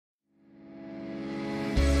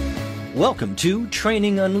Welcome to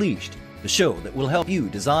Training Unleashed, the show that will help you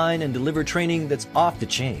design and deliver training that's off the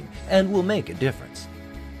chain and will make a difference.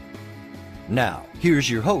 Now, here's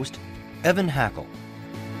your host, Evan Hackle.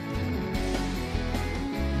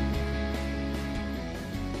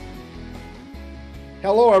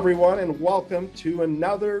 Hello, everyone, and welcome to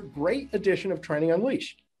another great edition of Training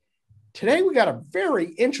Unleashed. Today, we got a very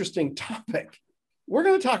interesting topic. We're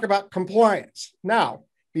going to talk about compliance. Now,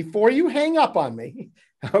 before you hang up on me,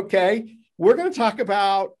 okay, we're going to talk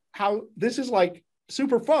about how this is like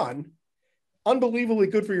super fun, unbelievably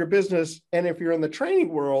good for your business, and if you're in the training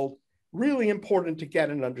world, really important to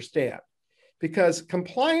get and understand. Because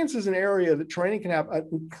compliance is an area that training can have an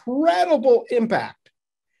incredible impact.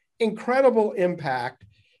 You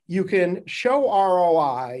can show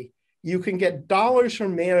ROI. You can get dollars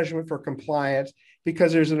from management for compliance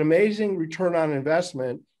because there's an amazing return on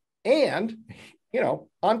investment. And,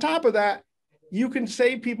 on top of that, you can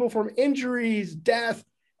save people from injuries, death,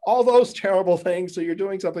 all those terrible things. So you're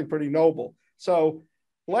doing something pretty noble. So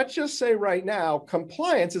let's just say right now,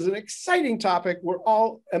 compliance is an exciting topic we're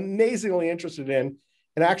all amazingly interested in.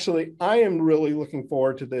 And actually, I am really looking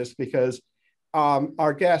forward to this because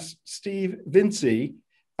our guest, Steve Vincze,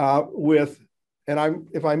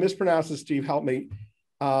 if I mispronounce this, Steve, help me,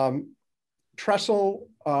 Trestle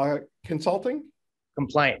Consulting?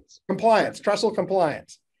 Trestle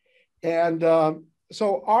Compliance. And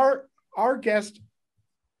so our guest,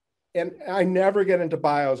 and I never get into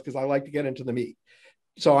bios because I like to get into the meat.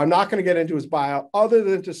 So I'm not going to get into his bio other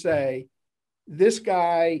than to say, this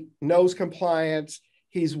guy knows compliance.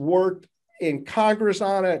 He's worked in Congress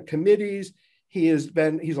on it, committees. He's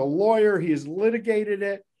a lawyer. He has litigated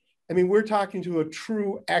it. I mean, we're talking to a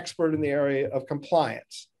true expert in the area of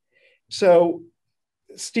compliance. So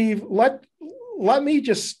Steve, let me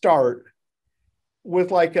just start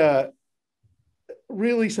with like a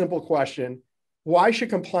really simple question. Why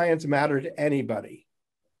should compliance matter to anybody?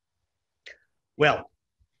 Well,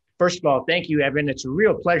 first of all, thank you, Evan. It's a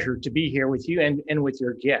real pleasure to be here with you and with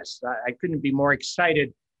your guests. I couldn't be more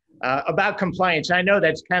excited about compliance. I know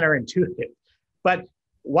that's counterintuitive, but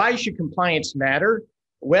why should compliance matter?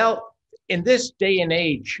 Well, in this day and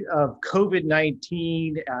age of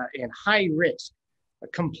COVID-19 and high risk,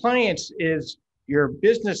 compliance is your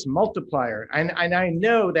business multiplier. And I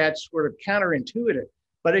know that's sort of counterintuitive,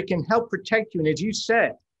 but it can help protect you. And as you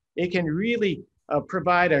said, it can really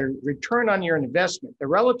provide a return on your investment. The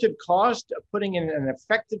relative cost of putting in an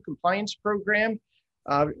effective compliance program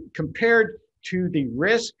compared to the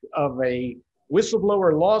risk of a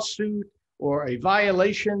whistleblower lawsuit or a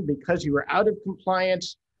violation because you were out of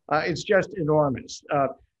compliance, it's just enormous.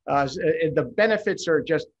 The benefits are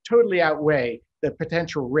just totally outweigh the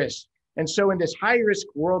potential risks. And so in this high risk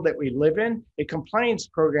world that we live in, a compliance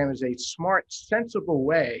program is a smart, sensible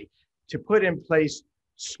way to put in place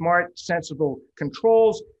smart, sensible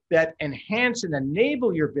controls that enhance and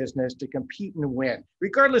enable your business to compete and win,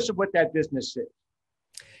 regardless of what that business is.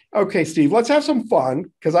 Okay, Steve, let's have some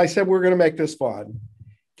fun because I said we're going to make this fun.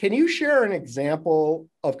 Can you share an example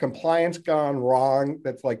of compliance gone wrong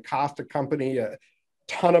that's like cost a company a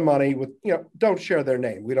ton of money with, don't share their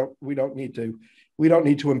name. We don't need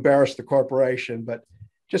to embarrass the corporation, but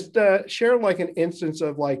just share like an instance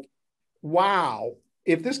of like, wow,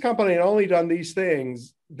 if this company had only done these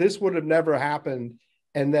things, this would have never happened.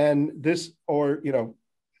 And then this, or,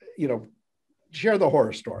 share the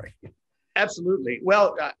horror story. Absolutely.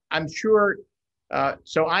 Well, I'm sure.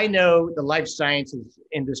 So I know the life sciences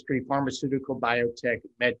industry, pharmaceutical, biotech,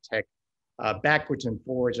 med tech, backwards and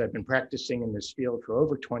forwards. I've been practicing in this field for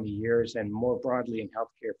over 20 years and more broadly in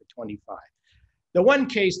healthcare for 25. The one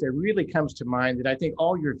case that really comes to mind that I think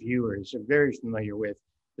all your viewers are very familiar with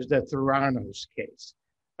is the Theranos case,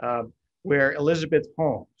 where Elizabeth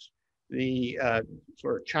Holmes, the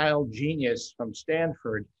sort of child genius from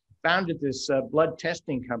Stanford, founded this blood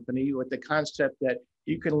testing company with the concept that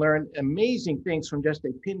you can learn amazing things from just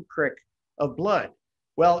a pinprick of blood.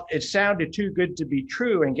 Well, it sounded too good to be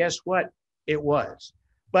true, and guess what? It was.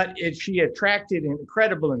 But she attracted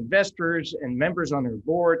incredible investors and members on her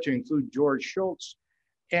board, to include George Shultz,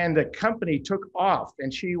 and the company took off.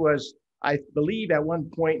 And she was, I believe, at one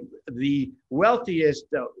point, the wealthiest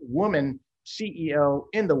woman CEO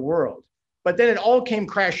in the world. But then it all came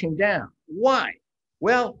crashing down. Why?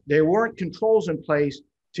 Well, there weren't controls in place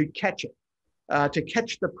to catch it, to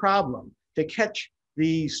catch the problem, to catch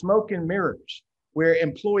the smoke and mirrors, where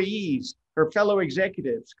employees, her fellow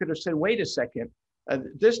executives could have said, wait a second,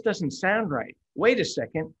 this doesn't sound right. Wait a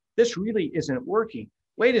second, this really isn't working.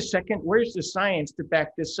 Wait a second, where's the science to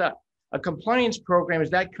back this up? A compliance program is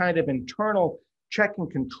that kind of internal check and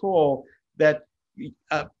control that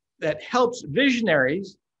that helps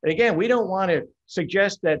visionaries. And again, we don't want to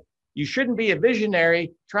suggest that you shouldn't be a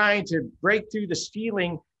visionary trying to break through the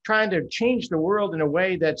ceiling, trying to change the world in a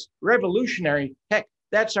way that's revolutionary. Heck,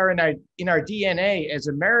 that's in our DNA as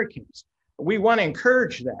Americans. We want to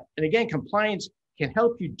encourage that. And again, compliance can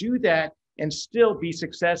help you do that and still be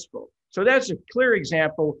successful. So that's a clear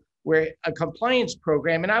example where a compliance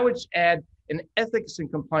program, and I would add an ethics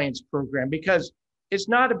and compliance program, because it's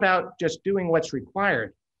not about just doing what's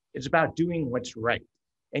required. It's about doing what's right.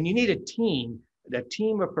 And you need a team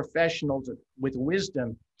of professionals with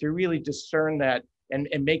wisdom to really discern that and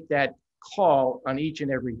make that call on each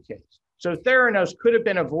and every case. So Theranos could have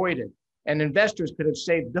been avoided, and investors could have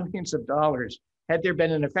saved billions of dollars had there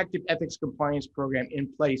been an effective ethics compliance program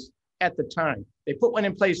in place at the time. They put one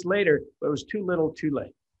in place later, but it was too little, too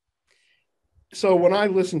late. So when I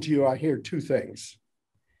listen to you, I hear two things.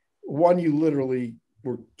 One, you literally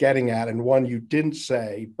were getting at, and one you didn't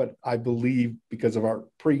say, but I believe because of our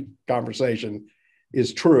pre-conversation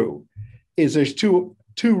is true, is there's two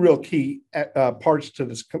real key parts to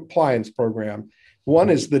this compliance program. One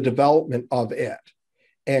is the development of it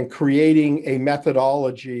and creating a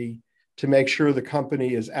methodology to make sure the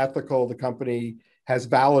company is ethical, the company has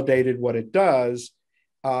validated what it does.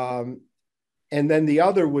 And then the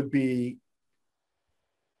other would be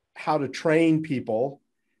how to train people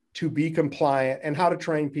to be compliant and how to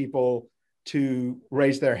train people to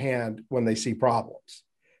raise their hand when they see problems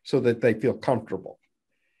so that they feel comfortable.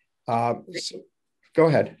 So go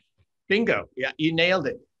ahead. Bingo. Yeah, you nailed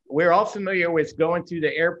it. We're all familiar with going through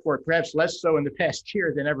the airport, perhaps less so in the past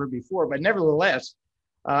year than ever before, but nevertheless,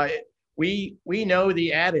 we know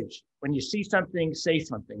the adage, when you see something, say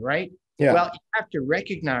something, right? Yeah. Well, you have to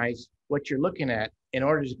recognize what you're looking at in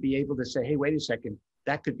order to be able to say, hey, wait a second,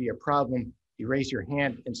 that could be a problem. You raise your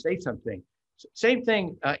hand and say something. Same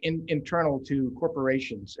thing internal to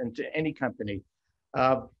corporations and to any company.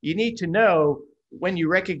 You need to know when you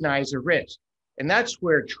recognize a risk. And that's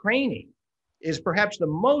where training is perhaps the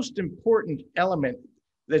most important element.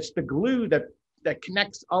 That's the glue that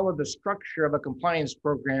connects all of the structure of a compliance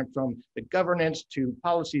program, from the governance to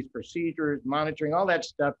policies, procedures, monitoring, all that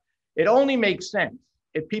stuff. It only makes sense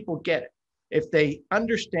if people get it, if they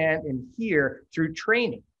understand and hear through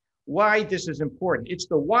training why this is important. It's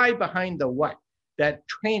the why behind the what that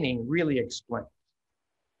training really explains.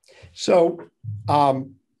 So, so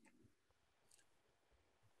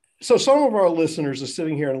some of our listeners are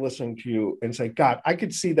sitting here and listening to you and say, God, I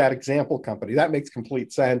could see that example company. That makes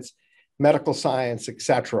complete sense. Medical science, et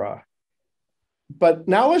cetera. But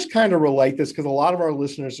now let's kind of relate this, because a lot of our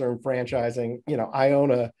listeners are in franchising. You know, I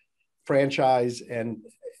own a franchise and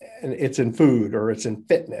it's in food or it's in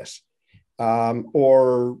fitness.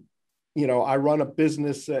 Or, you know, I run a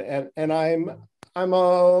business and I'm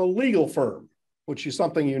a legal firm, which is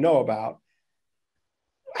something you know about.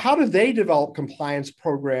 How do they develop compliance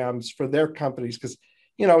programs for their companies? Because,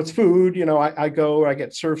 you know, it's food, you know, I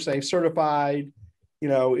get ServSafe certified. You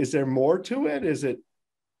know, is there more to it? Is it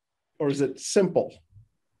simple?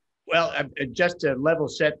 Well, just to level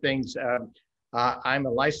set things, I'm a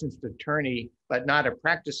licensed attorney, but not a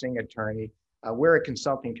practicing attorney. We're a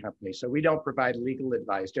consulting company, so we don't provide legal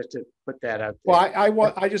advice, just to put that out there.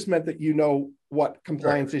 Well, I just meant that you know what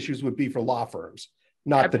compliance issues would be for law firms,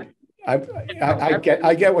 not that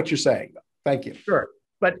I get what you're saying. Thank you. Sure.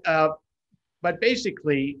 But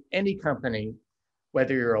basically, any company,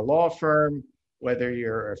 whether you're a law firm, whether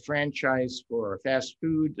you're a franchise for a fast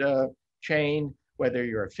food chain, whether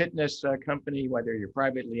you're a fitness company, whether you're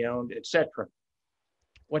privately owned, et cetera.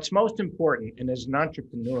 What's most important, and as an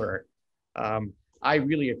entrepreneur, I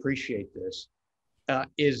really appreciate this,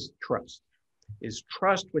 is trust. Is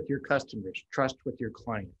trust with your customers, trust with your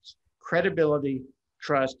clients, credibility,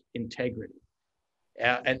 trust, integrity.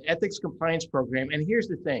 An ethics compliance program, and here's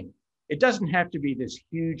the thing, it doesn't have to be this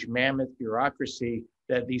huge mammoth bureaucracy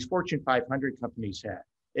that these Fortune 500 companies have.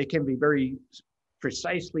 It can be very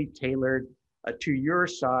precisely tailored to your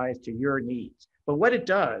size, to your needs. But what it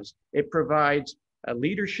does, it provides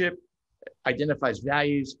leadership, identifies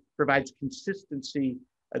values, provides consistency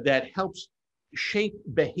that helps shape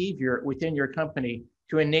behavior within your company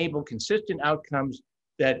to enable consistent outcomes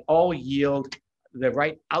that all yield the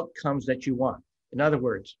right outcomes that you want. In other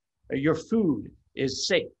words, your food is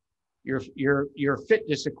safe. Your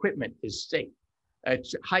fitness equipment is safe.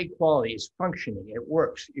 It's high quality, it's functioning, it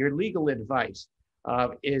works. Your legal advice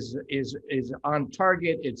is on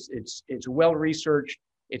target, it's well researched,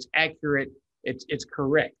 it's accurate, it's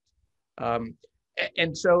correct.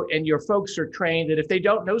 And your folks are trained that if they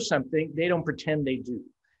don't know something, they don't pretend they do.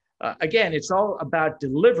 Again, it's all about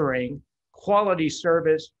delivering quality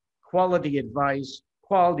service, quality advice,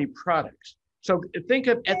 quality products. So think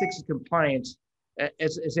of ethics and compliance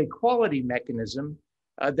as a quality mechanism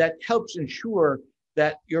that helps ensure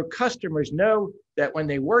that your customers know that when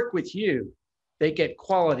they work with you, they get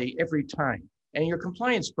quality every time. And your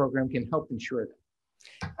compliance program can help ensure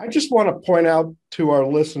that. I just want to point out to our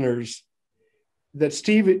listeners that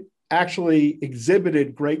Steve actually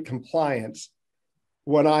exhibited great compliance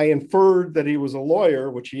when I inferred that he was a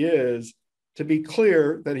lawyer, which he is, to be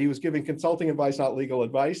clear that he was giving consulting advice, not legal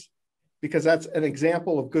advice, because that's an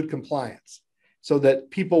example of good compliance, so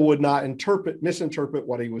that people would not misinterpret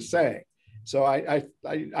what he was saying. So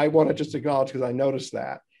I want to just acknowledge, because I noticed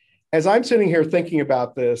that. As I'm sitting here thinking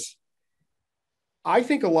about this, I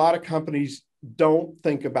think a lot of companies don't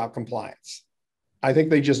think about compliance. I think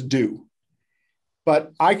they just do.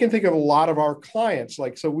 But I can think of a lot of our clients,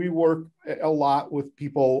 so we work a lot with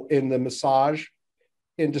people in the massage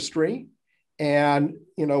industry. And,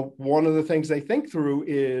 one of the things they think through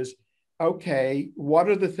is, okay, what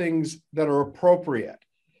are the things that are appropriate?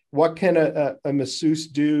 What can a masseuse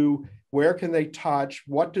do? Where can they touch?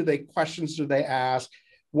 Questions do they ask?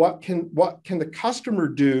 What can the customer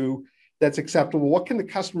do that's acceptable? What can the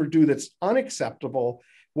customer do that's unacceptable?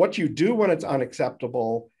 What you do when it's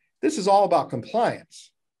unacceptable? This is all about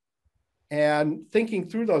compliance and thinking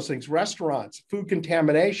through those things. Restaurants, food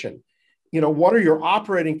contamination, what are your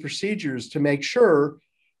operating procedures to make sure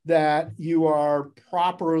that you are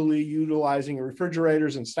properly utilizing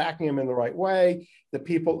refrigerators and stacking them in the right way,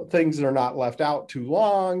 things that are not left out too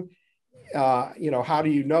long. How do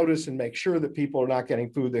you notice and make sure that people are not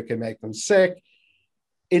getting food that can make them sick?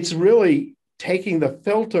 It's really taking the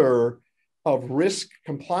filter of risk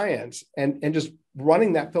compliance and just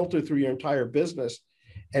running that filter through your entire business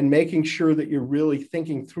and making sure that you're really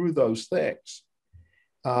thinking through those things.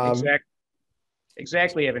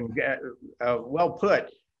 Exactly, Evan. Well put.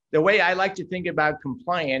 The way I like to think about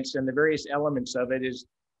compliance and the various elements of it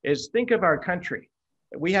is think of our country.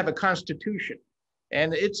 We have a constitution,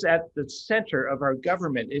 and it's at the center of our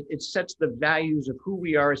government. It sets the values of who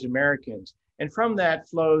we are as Americans. And from that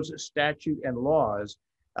flows statute and laws,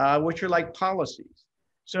 which are like policies.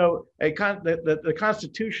 So the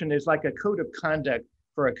Constitution is like a code of conduct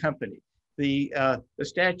for a company. The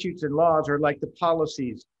statutes and laws are like the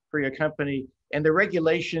policies for your company, and the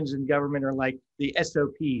regulations in government are like the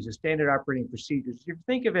SOPs, the standard operating procedures. If you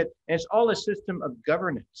think of it, and it's all a system of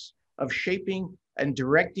governance, of shaping and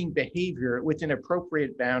directing behavior within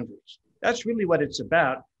appropriate boundaries. That's really what it's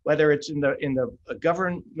about, whether it's in the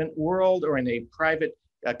government world or in a private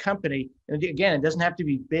company. And again, it doesn't have to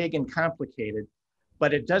be big and complicated,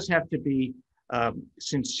 but it does have to be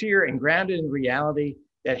sincere and grounded in reality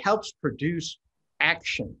that helps produce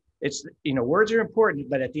action. It's, words are important,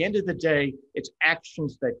 but at the end of the day, it's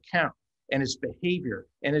actions that count, and it's behavior.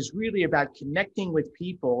 And it's really about connecting with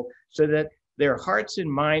people so that their hearts and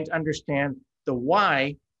minds understand the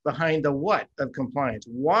why behind the what of compliance.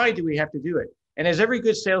 Why do we have to do it? And as every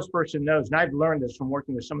good salesperson knows, and I've learned this from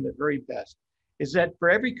working with some of the very best, is that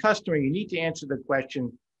for every customer, you need to answer the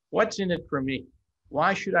question, what's in it for me?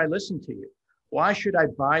 Why should I listen to you? Why should I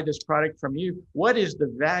buy this product from you? What is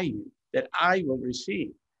the value that I will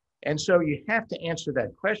receive? And so you have to answer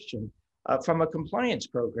that question from a compliance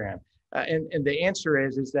program. And the answer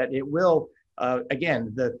is that it will,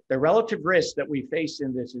 again, the relative risk that we face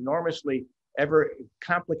in this enormously ever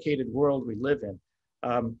complicated world we live in,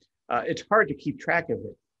 it's hard to keep track of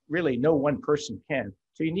it. Really, no one person can.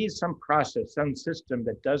 So you need some process, some system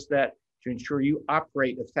that does that to ensure you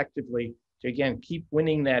operate effectively to, again, keep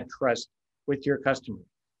winning that trust with your customer.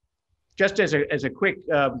 Just as a quick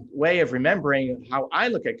way of remembering how I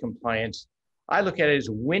look at compliance, I look at it as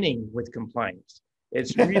winning with compliance.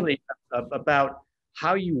 It's really about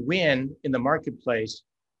how you win in the marketplace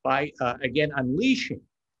by, again, unleashing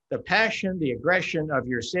the passion, the aggression of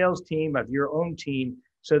your sales team, of your own team,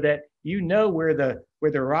 so that you know where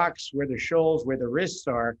the rocks, where the shoals, where the risks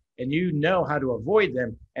are, and you know how to avoid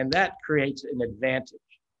them, and that creates an advantage.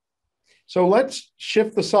 So let's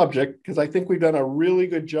shift the subject, because I think we've done a really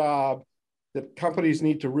good job that companies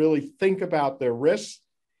need to really think about their risks,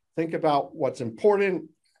 think about what's important,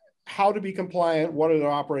 how to be compliant, what are their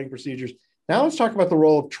operating procedures. Now let's talk about the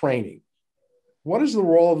role of training. What is the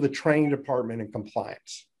role of the training department in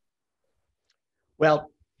compliance?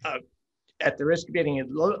 Well, at the risk of getting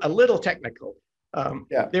a little technical,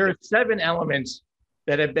 there are 7 elements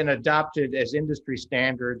that have been adopted as industry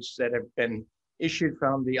standards that have been issued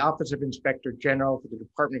from the Office of Inspector General for the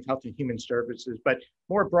Department of Health and Human Services. But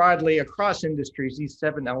more broadly, across industries, these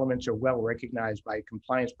 7 elements are well recognized by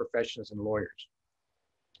compliance professionals and lawyers.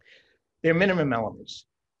 They're minimum elements.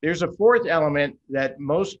 There's a fourth element that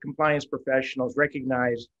most compliance professionals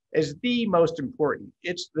recognize as the most important.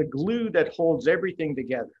 It's the glue that holds everything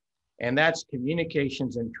together, and that's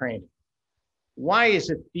communications and training. Why is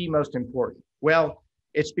it the most important? Well,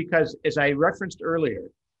 it's because, as I referenced earlier,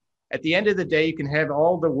 at the end of the day, you can have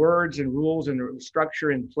all the words and rules and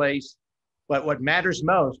structure in place, but what matters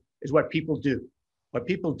most is what people do. What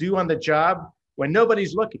people do on the job when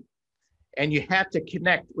nobody's looking. And you have to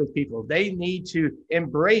connect with people. They need to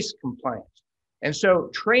embrace compliance. And so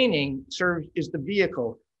training is the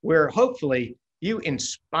vehicle where hopefully you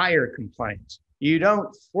inspire compliance. You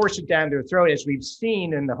don't force it down their throat, as we've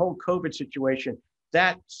seen in the whole COVID situation.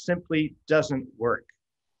 That simply doesn't work,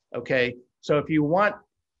 okay? So if you want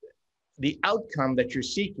the outcome that you're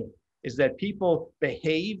seeking is that people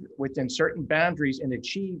behave within certain boundaries and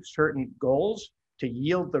achieve certain goals to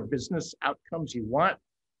yield the business outcomes you want,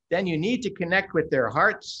 then you need to connect with their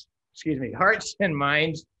hearts and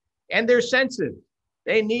minds and their senses.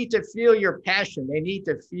 They need to feel your passion. They need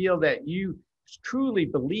to feel that you truly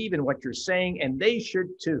believe in what you're saying, and they should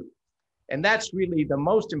too. And that's really the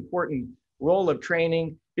most important role of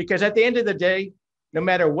training, because at the end of the day, no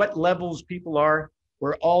matter what levels people are,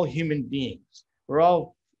 we're all human beings. We're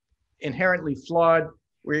all inherently flawed.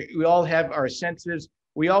 We all have our senses.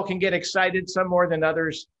 We all can get excited, some more than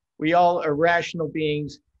others. We all are rational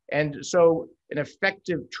beings. And so an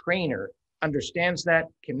effective trainer understands that,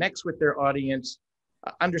 connects with their audience,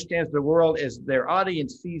 understands the world as their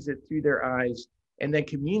audience sees it through their eyes, and then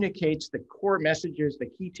communicates the core messages, the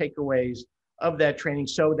key takeaways of that training,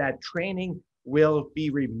 so that training will be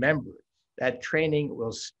remembered, that training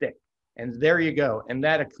will stick. And there you go. And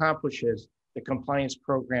that accomplishes the compliance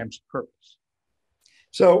program's purpose.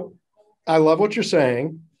 So I love what you're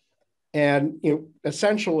saying. And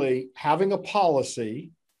essentially having a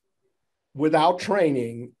policy without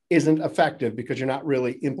training isn't effective because you're not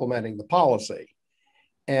really implementing the policy.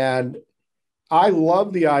 And I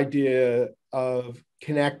love the idea of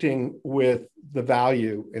connecting with the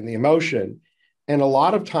value and the emotion. And a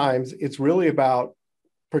lot of times it's really about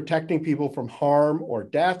protecting people from harm or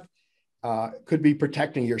death. Could be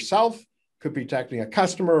protecting yourself, could be protecting a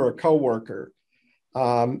customer or a coworker.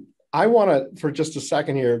 I want to, for just a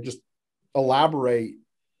second here, just elaborate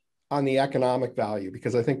on the economic value,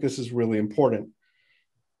 because I think this is really important.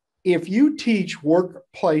 If you teach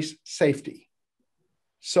workplace safety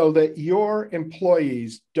so that your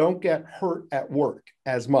employees don't get hurt at work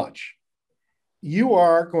as much, you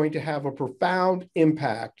are going to have a profound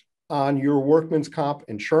impact on your workman's comp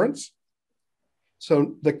insurance.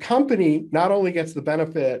 So the company not only gets the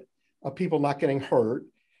benefit of people not getting hurt,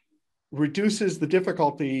 reduces the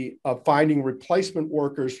difficulty of finding replacement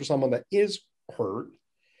workers for someone that is hurt,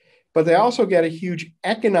 but they also get a huge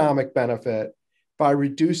economic benefit by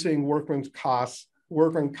reducing workman's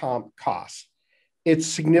comp costs. It's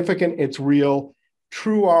significant, it's real,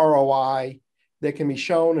 true ROI that can be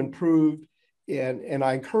shown and proved. And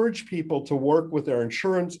I encourage people to work with their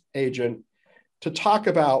insurance agent to talk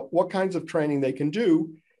about what kinds of training they can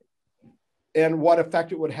do and what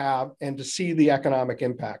effect it would have, and to see the economic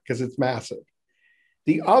impact, because it's massive.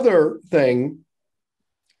 The other thing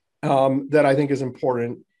that I think is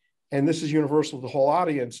important, and this is universal to the whole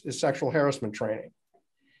audience, is sexual harassment training.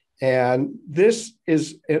 And this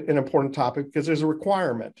is an important topic because there's a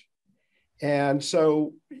requirement. And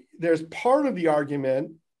so there's part of the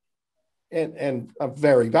argument, and a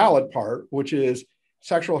very valid part, which is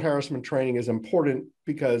sexual harassment training is important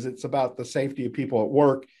because it's about the safety of people at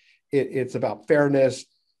work. It's about fairness,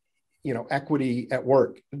 equity at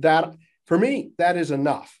work. That, for me, that is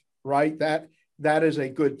enough, right? That is a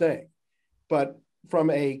good thing. But from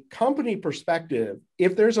a company perspective,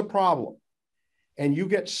 if there's a problem and you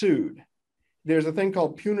get sued, there's a thing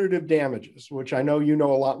called punitive damages, which I know you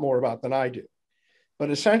know a lot more about than I do. But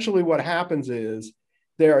essentially what happens is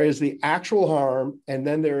there is the actual harm, and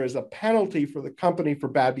then there is a penalty for the company for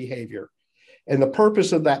bad behavior. And the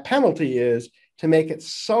purpose of that penalty is to make it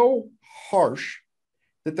so harsh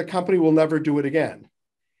that the company will never do it again.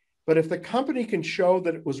 But if the company can show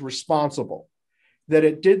that it was responsible, that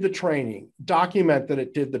it did the training, document that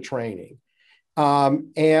it did the training, and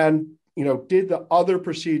did the other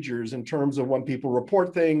procedures in terms of when people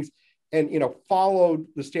report things, and followed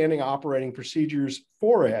the standing operating procedures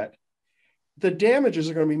for it, the damages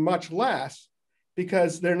are going to be much less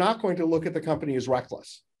because they're not going to look at the company as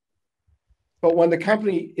reckless. But when the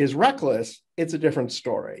company is reckless, it's a different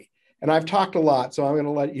story. And I've talked a lot, so I'm going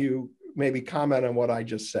to let you maybe comment on what I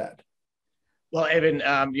just said. Well, Evan,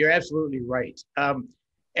 you're absolutely right.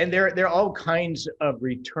 And there are all kinds of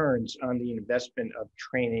returns on the investment of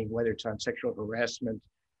training, whether it's on sexual harassment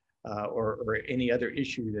or any other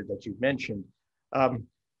issue that you've mentioned.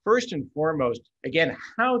 First and foremost, again,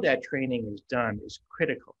 how that training is done is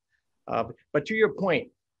critical. But to your point,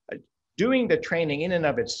 doing the training in and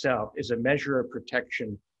of itself is a measure of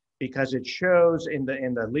protection because it shows in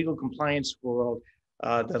the legal compliance world,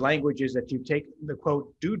 the language is that you take the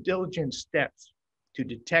quote, due diligence steps to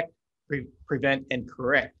detect, prevent, and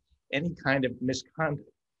correct any kind of misconduct.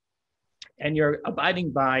 And you're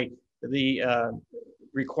abiding by the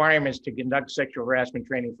requirements to conduct sexual harassment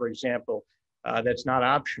training, for example, that's not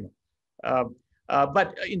optional.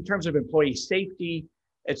 But in terms of employee safety,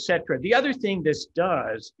 et cetera, the other thing this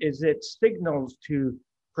does is it signals to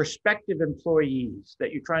prospective employees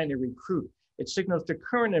that you're trying to recruit. It signals to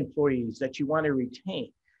current employees that you want to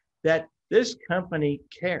retain that this company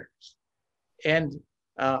cares. And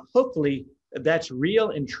hopefully that's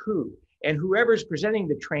real and true. And whoever's presenting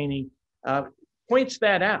the training points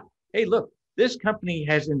that out. Hey, look, this company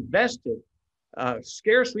has invested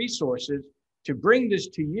scarce resources to bring this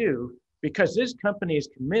to you because this company is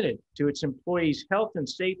committed to its employees' health and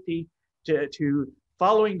safety, to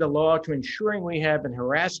following the law, to ensuring we have an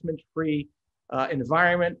harassment-free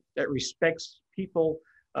environment that respects people,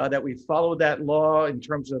 that we follow that law in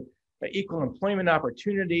terms of equal employment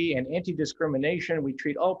opportunity and anti-discrimination. We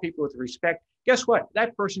treat all people with respect. Guess what?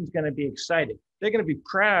 That person's going to be excited. They're going to be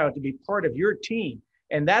proud to be part of your team,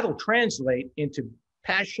 and that'll translate into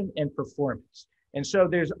passion and performance. And so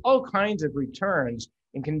there's all kinds of returns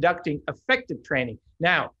in conducting effective training.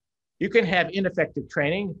 Now, you can have ineffective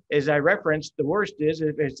training. As I referenced, the worst is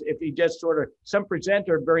if you just sort of, some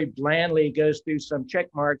presenter very blandly goes through some check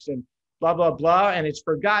marks and blah, blah, blah, and it's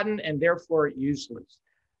forgotten and therefore useless.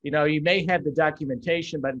 You know, you may have the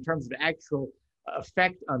documentation, but in terms of actual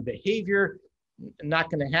effect on behavior, not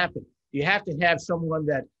going to happen. You have to have someone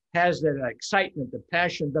that has that excitement, the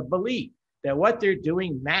passion, the belief that what they're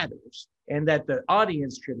doing matters and that the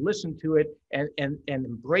audience should listen to it and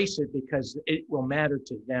embrace it because it will matter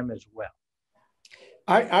to them as well.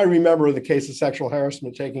 I remember the case of sexual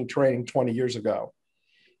harassment taking training 20 years ago.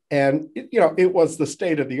 And, you know, it was the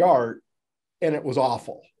state of the art and it was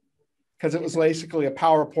awful because it was basically a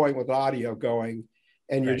PowerPoint with audio going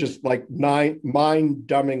and you're just like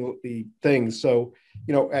mind-dumbing the things. So,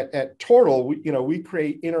 you know, at Tortal, we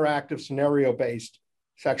create interactive scenario-based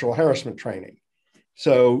sexual harassment training.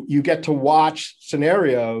 So you get to watch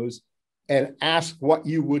scenarios and ask what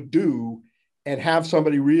you would do and have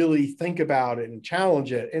somebody really think about it and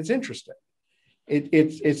challenge it. It's interesting.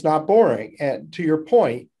 It's not boring. And to your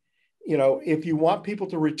point, you know, if you want people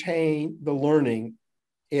to retain the learning,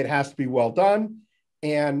 it has to be well done.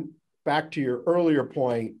 And back to your earlier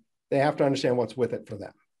point, they have to understand what's with it for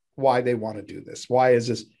them, why they want to do this. Why is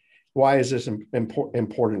this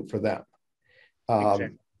important for them?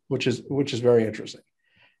 Exactly. Which is very interesting.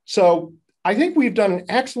 So I think we've done an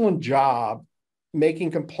excellent job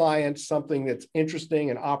making compliance something that's interesting,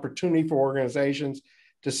 an opportunity for organizations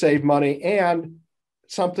to save money, and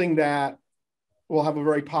something that will have a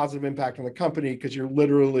very positive impact on the company because you're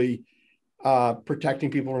literally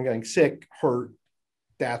protecting people from getting sick, hurt,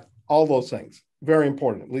 death, all those things. Very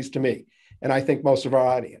important, at least to me, and I think most of our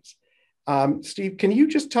audience. Steve, can you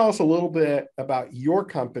just tell us a little bit about your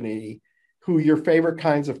company, who your favorite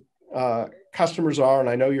kinds of customers are? And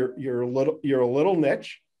I know you're a little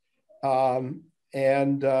niche,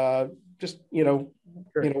 and just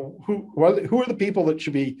Sure. Who are the people that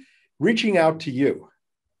should be reaching out to you?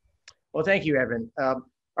 Well, thank you, Evan.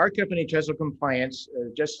 Our company, Tortal Compliance,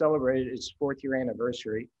 just celebrated its 4th year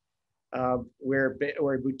anniversary. We're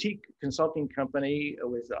a boutique consulting company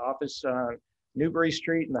with the office on Newbury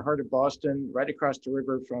Street in the heart of Boston, right across the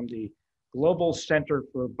river from the Global Center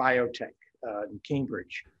for Biotech in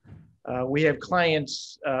Cambridge. We have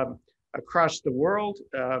clients across the world.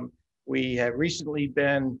 We have recently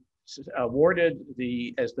been awarded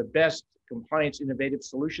as the best compliance innovative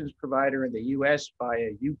solutions provider in the US by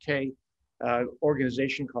a UK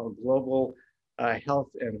organization called Global Health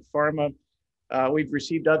and Pharma. We've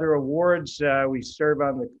received other awards. We serve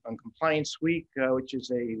on Compliance Week, which is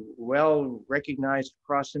a well-recognized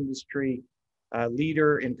cross-industry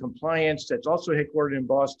leader in compliance that's also headquartered in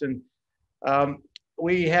Boston.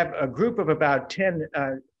 We have a group of about 10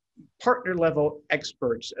 partner-level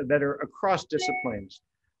experts that are across disciplines.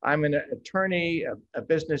 I'm an attorney, a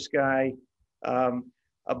business guy,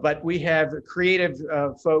 but we have creative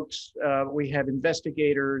folks, we have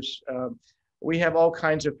investigators, we have all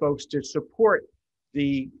kinds of folks to support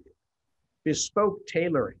the bespoke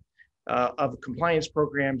tailoring of compliance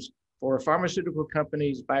programs for pharmaceutical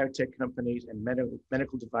companies, biotech companies, and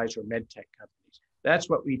medical device or med tech companies. That's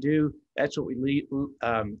what we do. That's what we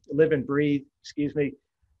live and breathe.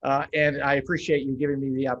 And I appreciate you giving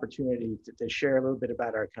me the opportunity to share a little bit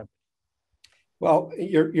about our company. Well,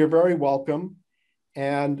 you're very welcome.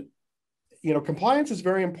 And, compliance is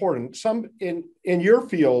very important. Some in your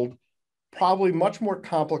field, probably much more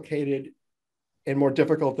complicated and more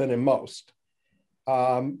difficult than in most.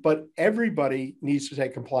 But everybody needs to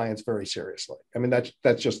take compliance very seriously. I mean,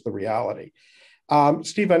 that's just the reality.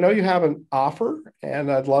 Steve, I know you have an offer,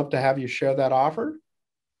 and I'd love to have you share that offer.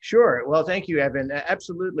 Sure. Well, thank you, Evan.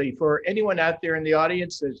 Absolutely. For anyone out there in the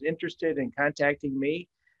audience that's interested in contacting me,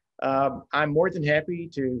 I'm more than happy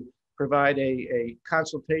to provide a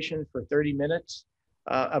consultation for 30 minutes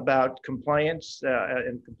about compliance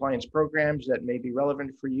and compliance programs that may be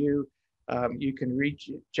relevant for you. You can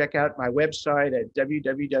check out my website at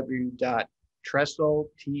www.trestle,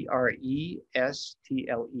 T-R-E-S-T-L-E,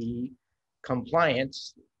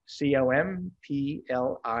 compliance,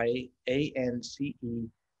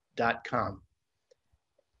 COMPLIANCE.com.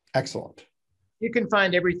 Excellent. You can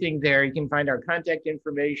find everything there. You can find our contact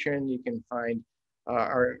information. You can find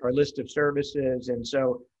our list of services. And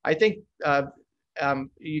so I think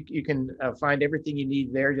you can find everything you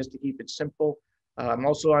need there just to keep it simple. I'm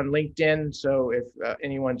also on LinkedIn. So if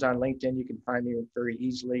anyone's on LinkedIn, you can find me very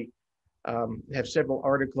easily. Have several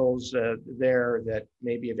articles there that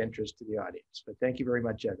may be of interest to the audience. But thank you very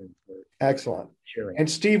much, Evan, for excellent sharing. And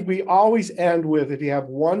Steve, we always end with, if you have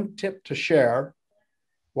one tip to share,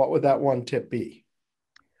 what would that one tip be?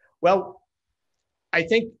 Well, I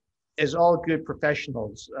think as all good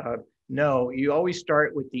professionals know, you always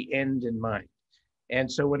start with the end in mind.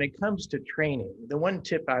 And so when it comes to training, the one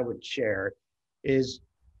tip I would share is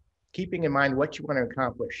keeping in mind what you want to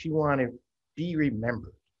accomplish. You want to be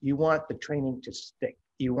remembered. You want the training to stick.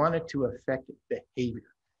 You want it to affect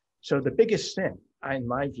behavior. So the biggest sin, in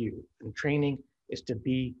my view, in training is to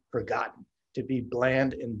be forgotten, to be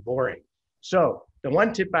bland and boring. So the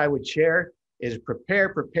one tip I would share is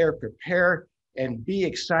prepare, and be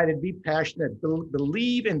excited, be passionate,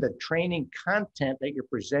 believe in the training content that you're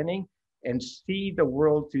presenting, and see the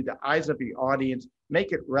world through the eyes of the audience,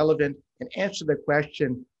 make it relevant, and answer the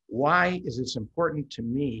question, why is this important to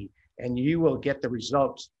me? And you will get the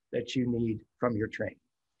results that you need from your training.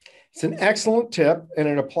 It's an excellent tip, and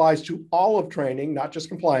it applies to all of training, not just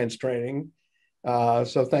compliance training.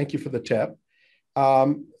 So thank you for the tip.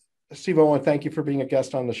 Steve, I want to thank you for being a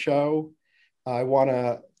guest on the show. I want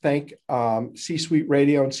to thank C-Suite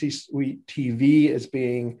Radio and C-Suite TV as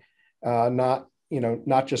being not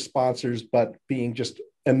just sponsors, but being just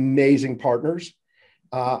amazing partners.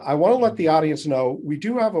 I want to let the audience know we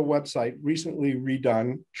do have a website recently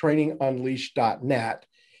redone, trainingunleashed.net,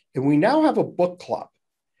 and we now have a book club.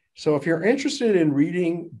 So if you're interested in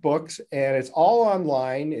reading books, and it's all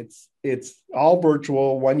online, it's all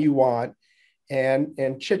virtual when you want,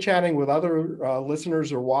 and chit-chatting with other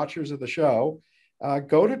listeners or watchers of the show,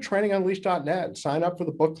 go to trainingunleashed.net and sign up for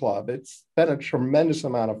the book club. It's been a tremendous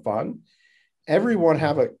amount of fun. Everyone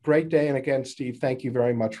have a great day. And again, Steve, thank you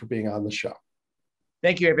very much for being on the show.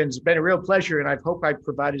 Thank you, Evan. It's been a real pleasure, and I hope I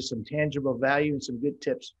provided some tangible value and some good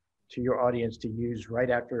tips to your audience to use right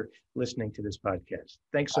after listening to this podcast.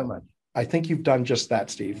 Thanks so much. I think you've done just that,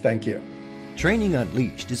 Steve. Thank you. Training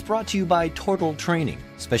Unleashed is brought to you by Tortal Training,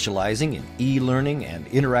 specializing in e-learning and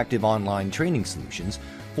interactive online training solutions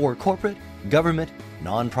for corporate, government,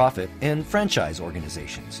 nonprofit, and franchise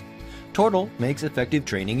organizations. Tortal makes effective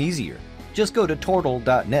training easier. Just go to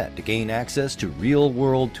tortal.net to gain access to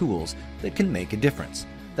real-world tools that can make a difference.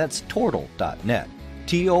 That's tortal.net,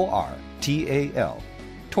 Tortal,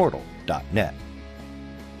 tortal.net.